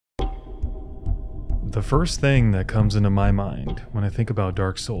The first thing that comes into my mind when I think about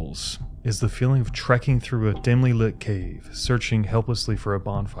Dark Souls is the feeling of trekking through a dimly lit cave, searching helplessly for a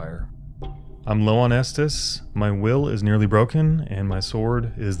bonfire. I'm low on Estus, my will is nearly broken, and my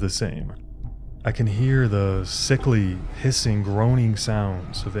sword is the same. I can hear the sickly, hissing, groaning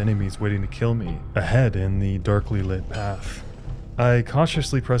sounds of enemies waiting to kill me ahead in the darkly lit path. I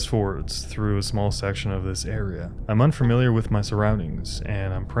cautiously press forwards through a small section of this area. I'm unfamiliar with my surroundings,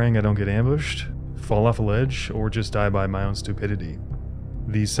 and I'm praying I don't get ambushed, fall off a ledge, or just die by my own stupidity.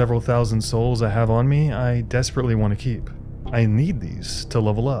 These several thousand souls I have on me, I desperately want to keep. I need these to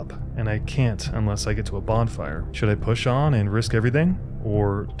level up, and I can't unless I get to a bonfire. Should I push on and risk everything?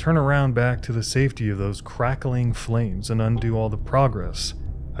 Or turn around back to the safety of those crackling flames and undo all the progress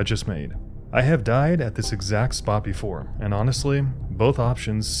I just made? I have died at this exact spot before, and honestly, both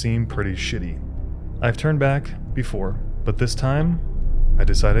options seem pretty shitty. I've turned back before, but this time, I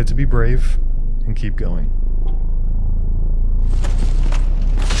decided to be brave and keep going.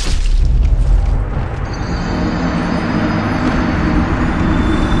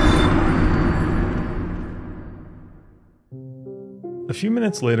 A few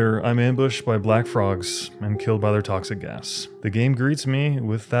minutes later, I'm ambushed by black frogs and killed by their toxic gas. The game greets me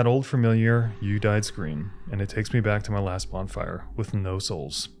with that old familiar "you died" scream, and it takes me back to my last bonfire with no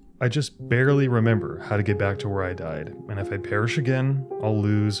souls. I just barely remember how to get back to where I died, and if I perish again, I'll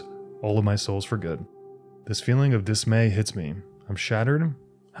lose all of my souls for good. This feeling of dismay hits me. I'm shattered.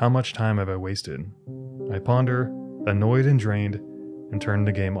 How much time have I wasted? I ponder, annoyed and drained, and turn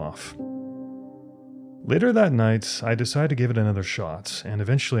the game off. Later that night, I decide to give it another shot, and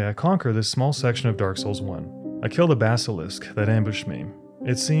eventually I conquer this small section of Dark Souls 1. I kill the basilisk that ambushed me.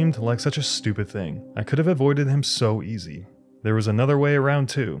 It seemed like such a stupid thing. I could have avoided him so easy. There was another way around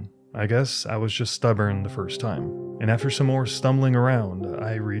too. I guess I was just stubborn the first time. And after some more stumbling around,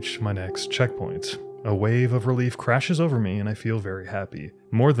 I reached my next checkpoint. A wave of relief crashes over me and I feel very happy.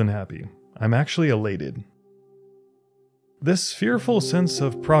 More than happy. I'm actually elated. This fearful sense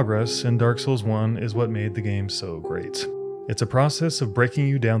of progress in Dark Souls 1 is what made the game so great. It's a process of breaking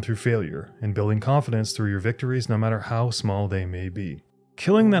you down through failure and building confidence through your victories no matter how small they may be.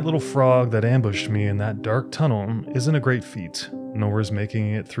 Killing that little frog that ambushed me in that dark tunnel isn't a great feat, nor is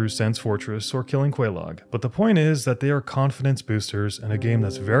making it through Sen's Fortress or killing Quelaag, but the point is that they are confidence boosters in a game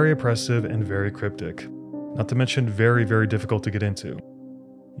that's very oppressive and very cryptic, not to mention very, very difficult to get into.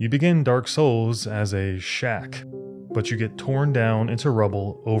 You begin Dark Souls as a shack, but you get torn down into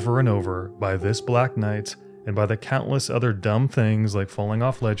rubble over and over by this Black Knight and by the countless other dumb things like falling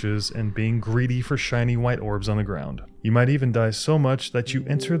off ledges and being greedy for shiny white orbs on the ground. You might even die so much that you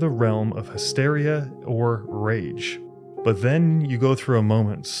enter the realm of hysteria or rage. But then you go through a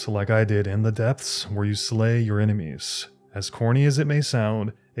moment, like I did in the depths, where you slay your enemies, as corny as it may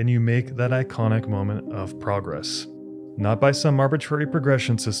sound, and you make that iconic moment of progress. Not by some arbitrary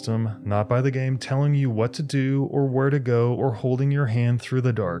progression system, not by the game telling you what to do or where to go or holding your hand through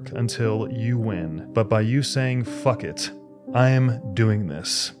the dark until you win, but by you saying, "Fuck it, I am doing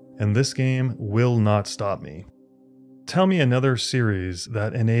this, and this game will not stop me." Tell me another series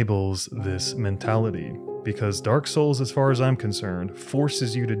that enables this mentality, because Dark Souls, as far as I'm concerned,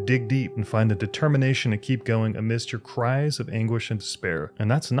 forces you to dig deep and find the determination to keep going amidst your cries of anguish and despair. And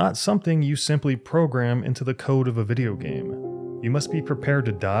that's not something you simply program into the code of a video game. You must be prepared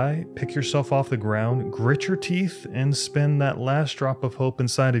to die, pick yourself off the ground, grit your teeth, and spend that last drop of hope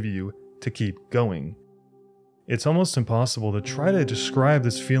inside of you to keep going. It's almost impossible to try to describe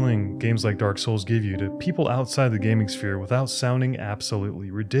this feeling games like Dark Souls give you to people outside the gaming sphere without sounding absolutely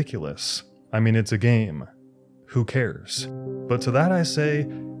ridiculous. I mean, it's a game. Who cares? But to that I say,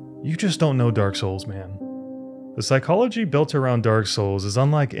 you just don't know Dark Souls, man. The psychology built around Dark Souls is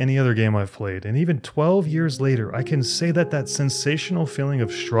unlike any other game I've played, and even 12 years later, I can say that that sensational feeling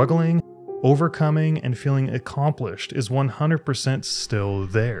of struggling, overcoming, and feeling accomplished is 100% still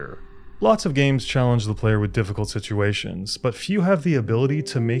there. Lots of games challenge the player with difficult situations, but few have the ability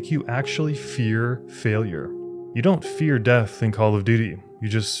to make you actually fear failure. You don't fear death in Call of Duty. You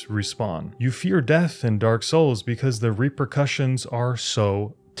just respawn. You fear death in Dark Souls because the repercussions are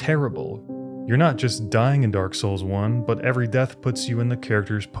so terrible. You're not just dying in Dark Souls 1, but every death puts you in the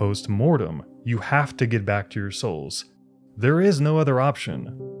character's post-mortem. You have to get back to your souls. There is no other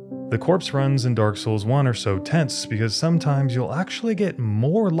option. The corpse runs in Dark Souls 1 are so tense because sometimes you'll actually get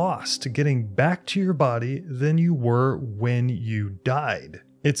more lost getting back to your body than you were when you died.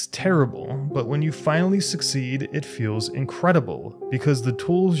 It's terrible, but when you finally succeed, it feels incredible, because the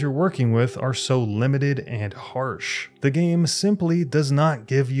tools you're working with are so limited and harsh. The game simply does not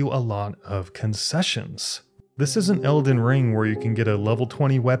give you a lot of concessions. This isn't Elden Ring where you can get a level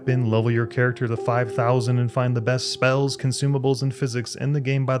 20 weapon, level your character to 5,000 and find the best spells, consumables, and physics in the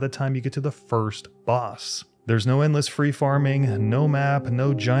game by the time you get to the first boss. There's no endless free farming, no map,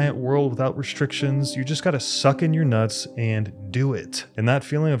 no giant world without restrictions. You just gotta suck in your nuts and do it. And that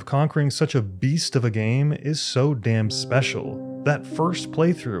feeling of conquering such a beast of a game is so damn special. That first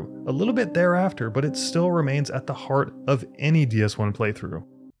playthrough, a little bit thereafter, but it still remains at the heart of any DS1 playthrough.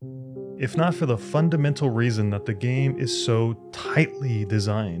 If not for the fundamental reason that the game is so tightly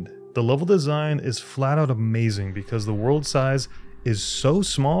designed. The level design is flat out amazing because the world size is so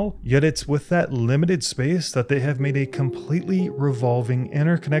small, yet it's with that limited space that they have made a completely revolving,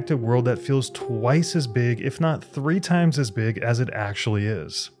 interconnected world that feels twice as big, if not 3 times as big as it actually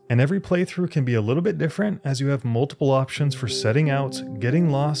is. And every playthrough can be a little bit different as you have multiple options for setting out, getting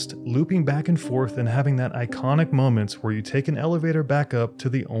lost, looping back and forth, and having that iconic moment where you take an elevator back up to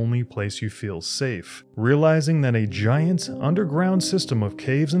the only place you feel safe. Realizing that a giant underground system of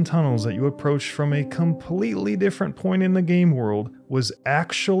caves and tunnels that you approach from a completely different point in the game world was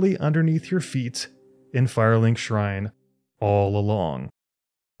actually underneath your feet in Firelink Shrine all along.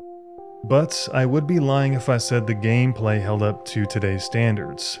 But I would be lying if I said the gameplay held up to today's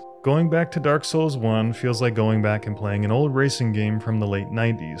standards. Going back to Dark Souls 1 feels like going back and playing an old racing game from the late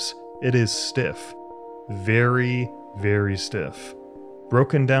 90s. It is stiff. Very, very stiff.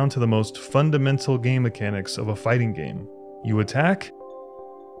 Broken down to the most fundamental game mechanics of a fighting game. You attack,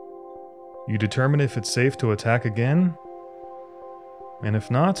 you determine if it's safe to attack again, and if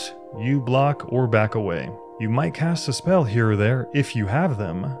not, you block or back away. You might cast a spell here or there if you have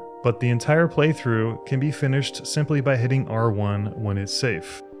them, but the entire playthrough can be finished simply by hitting R1 when it's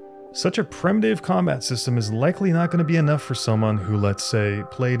safe. Such a primitive combat system is likely not going to be enough for someone who, let's say,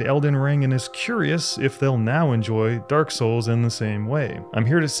 played Elden Ring and is curious if they'll now enjoy Dark Souls in the same way. I'm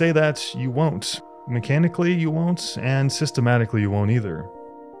here to say that you won't. Mechanically you won't, and systematically you won't either.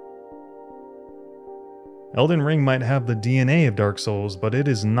 Elden Ring might have the DNA of Dark Souls, but it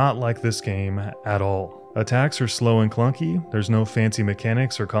is not like this game at all. Attacks are slow and clunky, there's no fancy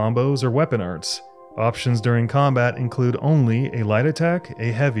mechanics or combos or weapon arts. Options during combat include only a light attack,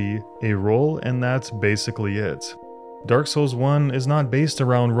 a heavy, a roll, and that's basically it. Dark Souls 1 is not based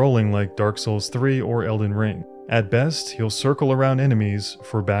around rolling like Dark Souls 3 or Elden Ring. At best, you'll circle around enemies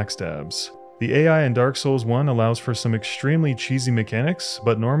for backstabs. The AI in Dark Souls 1 allows for some extremely cheesy mechanics,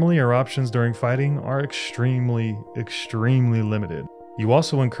 but normally our options during fighting are extremely limited. You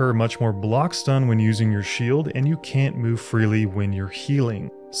also incur much more block stun when using your shield, and you can't move freely when you're healing.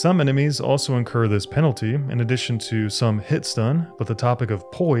 Some enemies also incur this penalty, in addition to some hit stun, but the topic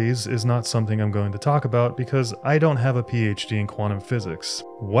of poise is not something I'm going to talk about because I don't have a PhD in quantum physics.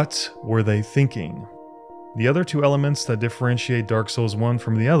 What were they thinking? The other 2 elements that differentiate Dark Souls 1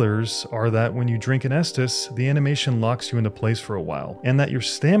 from the others are that when you drink an Estus, the animation locks you into place for a while, and that your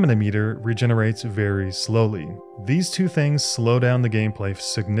stamina meter regenerates very slowly. These 2 things slow down the gameplay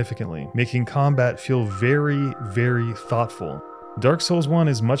significantly, making combat feel very, very thoughtful. Dark Souls 1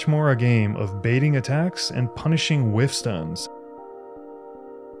 is much more a game of baiting attacks and punishing whiff stuns,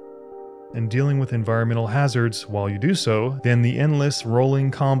 and dealing with environmental hazards while you do so, than the endless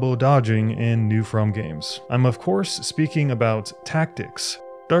rolling combo dodging in new From games. I'm of course speaking about tactics.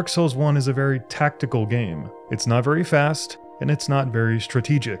 Dark Souls 1 is a very tactical game. It's not very fast, and it's not very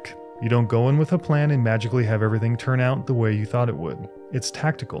strategic. You don't go in with a plan and magically have everything turn out the way you thought it would. It's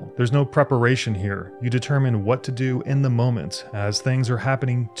tactical. There's no preparation here. You determine what to do in the moment as things are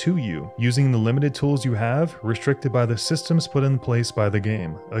happening to you, using the limited tools you have, restricted by the systems put in place by the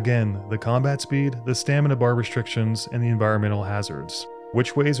game. Again, the combat speed, the stamina bar restrictions, and the environmental hazards.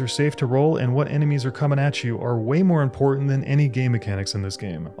 Which ways are safe to roll and what enemies are coming at you are way more important than any game mechanics in this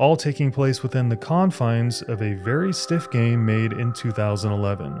game, all taking place within the confines of a very stiff game made in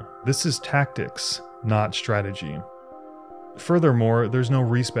 2011. This is tactics, not strategy. Furthermore, there's no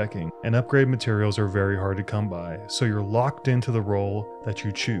respeccing, and upgrade materials are very hard to come by, so you're locked into the role that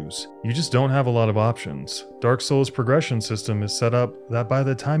you choose. You just don't have a lot of options. Dark Souls' progression system is set up that by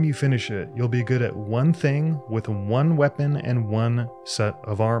the time you finish it, you'll be good at one thing with one weapon and one set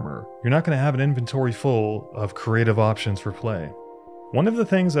of armor. You're not going to have an inventory full of creative options for play. One of the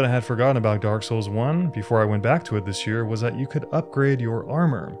things that I had forgotten about Dark Souls 1 before I went back to it this year was that you could upgrade your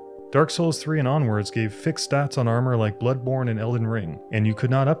armor. Dark Souls 3 and onwards gave fixed stats on armor like Bloodborne and Elden Ring, and you could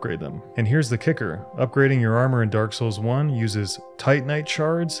not upgrade them. And here's the kicker, upgrading your armor in Dark Souls 1 uses Titanite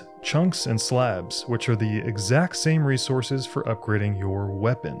shards, chunks, and slabs, which are the exact same resources for upgrading your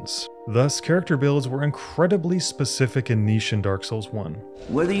weapons. Thus, character builds were incredibly specific and niche in Dark Souls 1.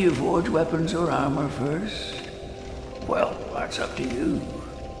 Whether you forge weapons or armor first, well, that's up to you.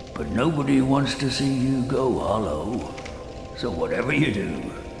 but nobody wants to see you go hollow. So whatever you do,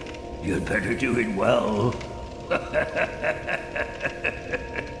 you'd better do it well.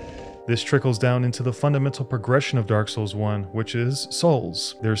 This trickles down into the fundamental progression of Dark Souls 1, which is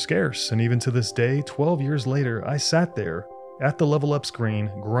souls. They're scarce, and even to this day, 12 years later, I sat there at the level up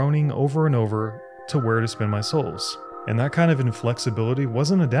screen, groaning over and over to where to spend my souls. And that kind of inflexibility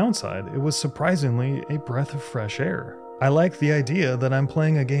wasn't a downside, it was surprisingly a breath of fresh air. I like the idea that I'm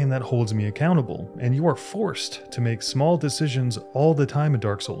playing a game that holds me accountable, and you are forced to make small decisions all the time in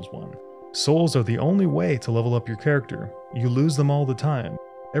Dark Souls 1. Souls are the only way to level up your character. You lose them all the time.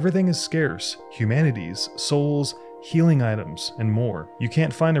 Everything is scarce: humanities, souls, healing items, and more. You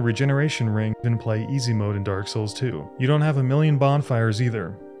can't find a regeneration ring and play easy mode in Dark Souls 2. You don't have a million bonfires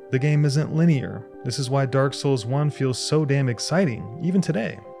either. The game isn't linear. This is why Dark Souls 1 feels so damn exciting, even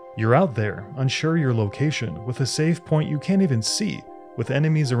today. You're out there, unsure your location, with a save point you can't even see, with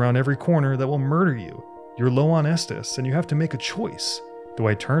enemies around every corner that will murder you. You're low on Estus, and you have to make a choice. Do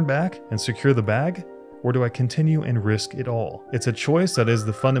I turn back and secure the bag? Or do I continue and risk it all? It's a choice that is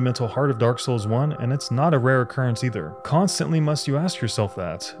the fundamental heart of Dark Souls 1, and it's not a rare occurrence either. Constantly must you ask yourself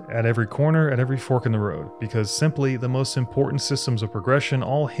that, at every corner, at every fork in the road, because simply the most important systems of progression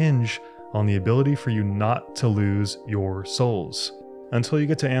all hinge on the ability for you not to lose your souls. Until you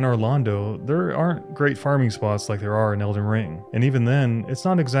get to Anor Londo, there aren't great farming spots like there are in Elden Ring, and even then, it's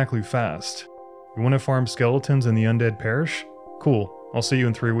not exactly fast. You want to farm skeletons in the Undead Parish? Cool, I'll see you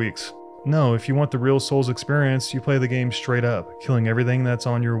in 3 weeks. No, if you want the real Souls experience, you play the game straight up, killing everything that's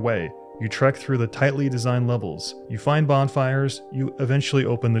on your way. You trek through the tightly designed levels, you find bonfires, you eventually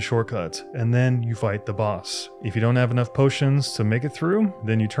open the shortcut, and then you fight the boss. If you don't have enough potions to make it through,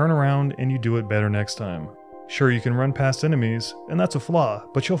 then you turn around and you do it better next time. Sure, you can run past enemies, and that's a flaw,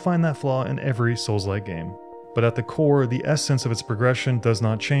 but you'll find that flaw in every Souls-like game. But at the core, the essence of its progression does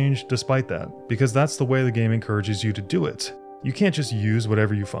not change despite that, because that's the way the game encourages you to do it. You can't just use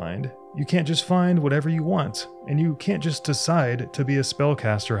whatever you find. You can't just find whatever you want, and you can't just decide to be a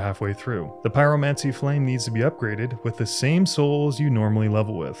spellcaster halfway through. The Pyromancy Flame needs to be upgraded with the same souls you normally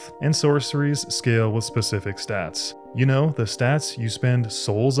level with, and sorceries scale with specific stats. You know, the stats you spend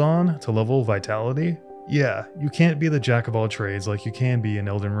souls on to level vitality? Yeah, you can't be the jack of all trades like you can be in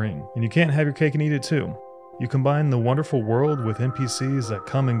Elden Ring, and you can't have your cake and eat it too. You combine the wonderful world with NPCs that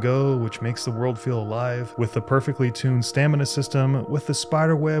come and go, which makes the world feel alive, with the perfectly tuned stamina system, with the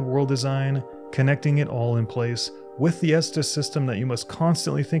spiderweb world design, connecting it all in place, with the Estus system that you must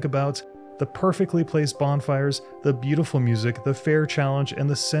constantly think about, the perfectly placed bonfires, the beautiful music, the fair challenge, and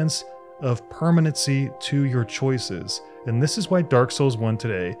the sense of permanency to your choices. And this is why Dark Souls 1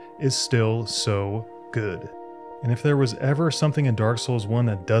 today is still so good. And if there was ever something in Dark Souls 1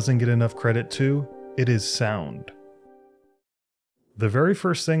 that doesn't get enough credit too, it is sound. The very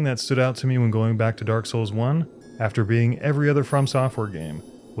first thing that stood out to me when going back to Dark Souls 1, after being every other From Software game,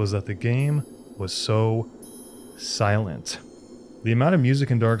 was that the game was so silent. The amount of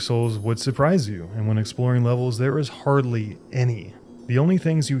music in Dark Souls would surprise you, and when exploring levels there is hardly any. The only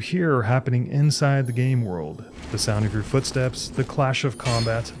things you hear are happening inside the game world. The sound of your footsteps, the clash of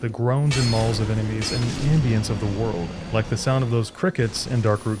combat, the groans and mauls of enemies, and the ambience of the world, like the sound of those crickets in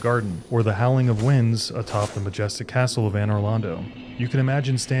Darkroot Garden, or the howling of winds atop the majestic castle of Anor Londo. You can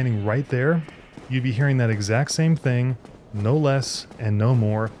imagine standing right there, you'd be hearing that exact same thing, no less and no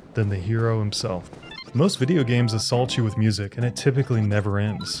more than the hero himself. Most video games assault you with music, and it typically never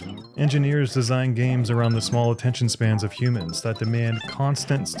ends. Engineers design games around the small attention spans of humans that demand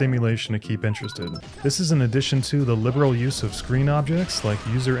constant stimulation to keep interested. This is in addition to the liberal use of screen objects like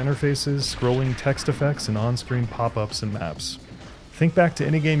user interfaces, scrolling text effects, and on-screen pop-ups and maps. Think back to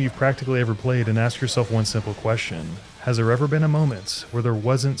any game you've practically ever played and ask yourself one simple question. Has there ever been a moment where there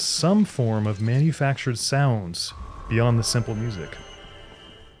wasn't some form of manufactured sounds beyond the simple music?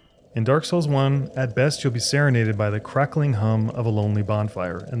 In Dark Souls 1, at best you'll be serenaded by the crackling hum of a lonely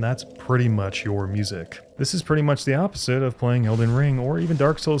bonfire, and that's pretty much your music. This is pretty much the opposite of playing Elden Ring or even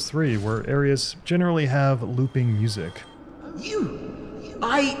Dark Souls 3, where areas generally have looping music.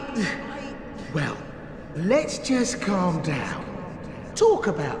 Well, let's just calm down. Talk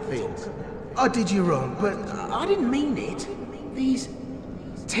about things. I did you wrong, but I didn't mean it. These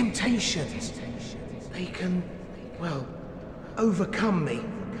temptations, they can, well, overcome me.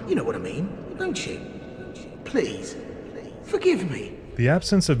 You know what I mean, don't you? Please, forgive me. The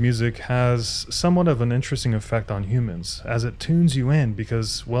absence of music has somewhat of an interesting effect on humans, as it tunes you in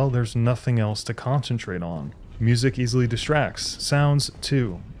because, well, there's nothing else to concentrate on. Music easily distracts, sounds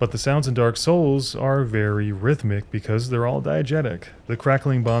too. But the sounds in Dark Souls are very rhythmic because they're all diegetic. The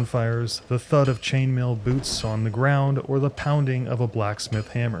crackling bonfires, the thud of chainmail boots on the ground, or the pounding of a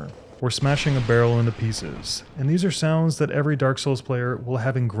blacksmith hammer, or smashing a barrel into pieces. And these are sounds that every Dark Souls player will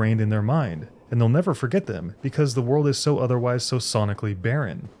have ingrained in their mind, and they'll never forget them because the world is so otherwise so sonically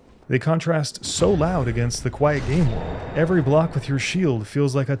barren. They contrast so loud against the quiet game world. Every block with your shield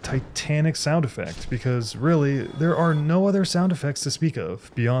feels like a titanic sound effect because, really, there are no other sound effects to speak of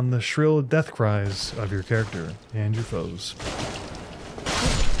beyond the shrill death cries of your character and your foes.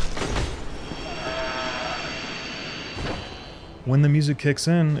 When the music kicks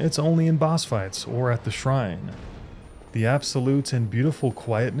in, it's only in boss fights or at the shrine. The absolute and beautiful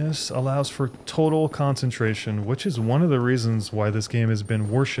quietness allows for total concentration, which is one of the reasons why this game has been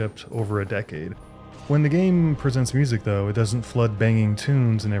worshipped over a decade. When the game presents music though, it doesn't flood banging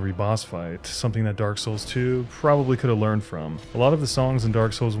tunes in every boss fight, something that Dark Souls 2 probably could have learned from. A lot of the songs in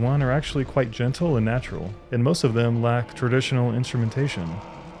Dark Souls 1 are actually quite gentle and natural, and most of them lack traditional instrumentation.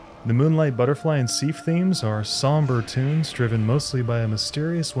 The Moonlight Butterfly and Seif themes are somber tunes driven mostly by a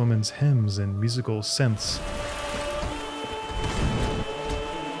mysterious woman's hymns and musical synths.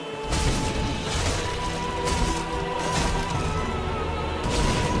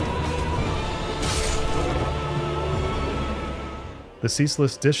 The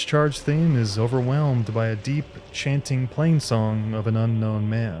Ceaseless Discharge theme is overwhelmed by a deep, chanting plainsong of an unknown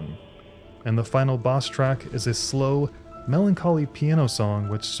man. And the final boss track is a slow, melancholy piano song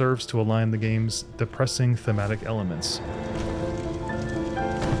which serves to align the game's depressing thematic elements.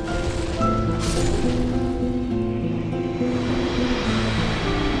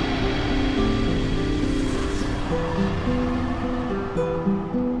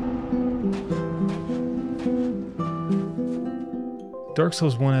 Dark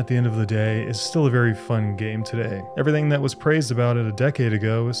Souls 1 at the end of the day is still a very fun game today. Everything that was praised about it a decade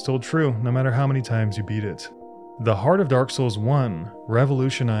ago is still true, no matter how many times you beat it. The heart of Dark Souls 1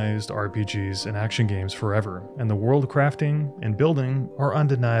 revolutionized RPGs and action games forever, and the world crafting and building are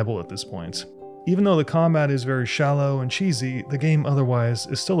undeniable at this point. Even though the combat is very shallow and cheesy, the game otherwise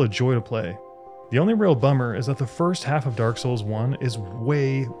is still a joy to play. The only real bummer is that the first half of Dark Souls 1 is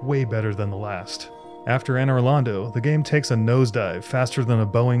way better than the last. After Anne Orlando, the game takes a nosedive faster than a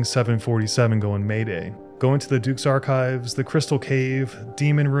Boeing 747 going Mayday. Going to the Duke's Archives, the Crystal Cave,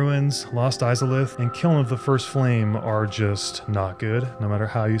 Demon Ruins, Lost Izalith, and Kiln of the First Flame are just not good, no matter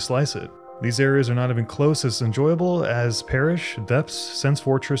how you slice it. These areas are not even close as enjoyable as Parish, Depths, Sense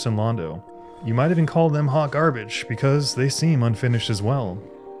Fortress, and Londo. You might even call them hot garbage, because they seem unfinished as well.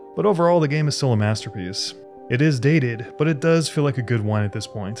 But overall, the game is still a masterpiece. It is dated, but it does feel like a good wine at this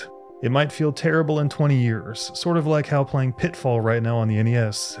point. It might feel terrible in 20 years, sort of like how playing Pitfall right now on the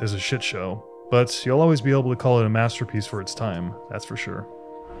NES is a shit show. But you'll always be able to call it a masterpiece for its time, that's for sure.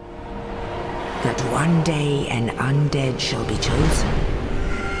 That one day an undead shall be chosen.